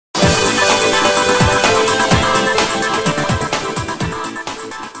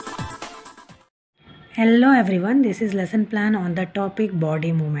Hello everyone, this is lesson plan on the topic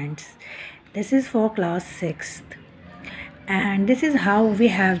body movements. This is for class 6th and this is how we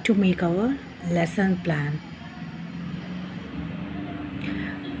have to make our lesson plan.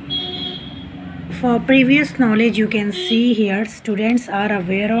 For previous knowledge you can see here students are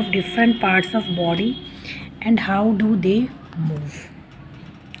aware of different parts of body and how do they move.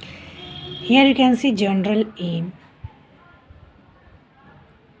 Here you can see general aim.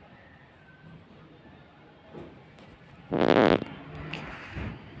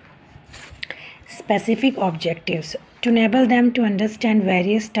 Specific objectives to enable them to understand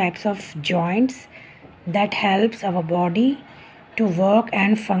various types of joints that helps our body to work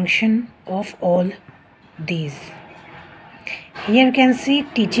and function of all these. Here you can see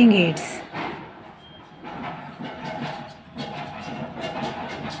teaching aids.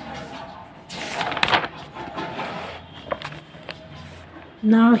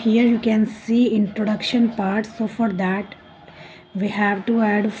 Now here you can see introduction part, so for that we have to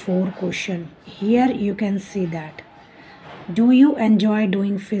add 4 questions. Here you can see that. Do you enjoy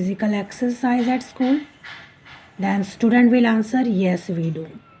doing physical exercise at school? Then student will answer yes we do.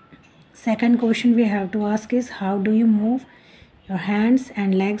 Second question we have to ask is how do you move your hands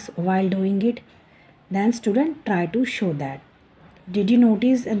and legs while doing it? Then student try to show that. Did you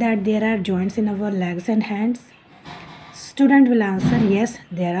notice that there are joints in our legs and hands? Student will answer yes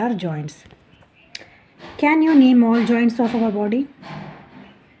there are joints. Can you name all joints of our body?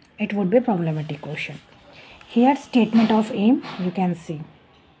 It would be a problematic question. Here statement of aim you can see.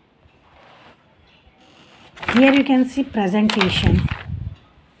 Here you can see presentation.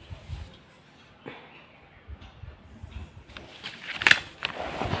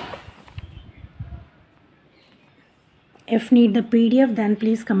 If need the PDF then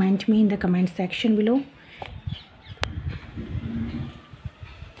please comment me in the comment section below.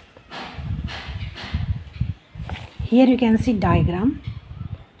 Here you can see diagram,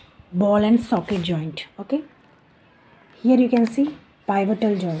 ball and socket joint. Okay. Here you can see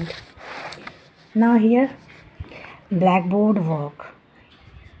pivotal joint. Now here blackboard work.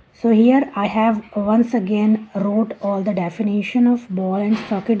 So here I have once again wrote all the definition of ball and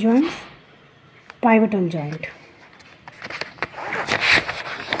socket joints, pivotal joint.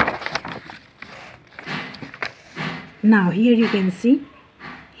 Now here you can see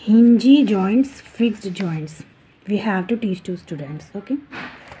hinge joints, fixed joints. We have to teach to students. Okay.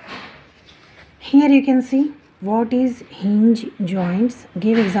 Here you can see what is hinge joints.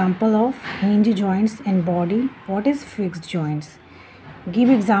 Give example of hinge joints in body. What is fixed joints? Give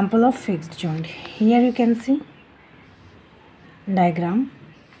example of fixed joint. Here you can see diagram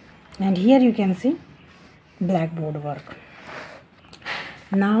and here you can see blackboard work.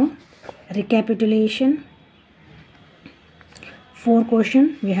 Now recapitulation. 4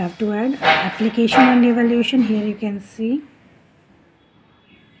 questions we have to add. Application and evaluation. Here you can see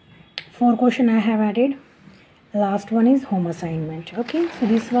 4 questions I have added. Last one is home assignment. Okay, so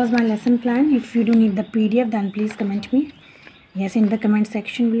this was my lesson plan. If you do need the PDF then please comment me yes in the comment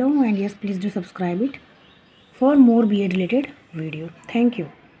section below, and yes please do subscribe it for more BA related video. Thank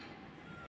you.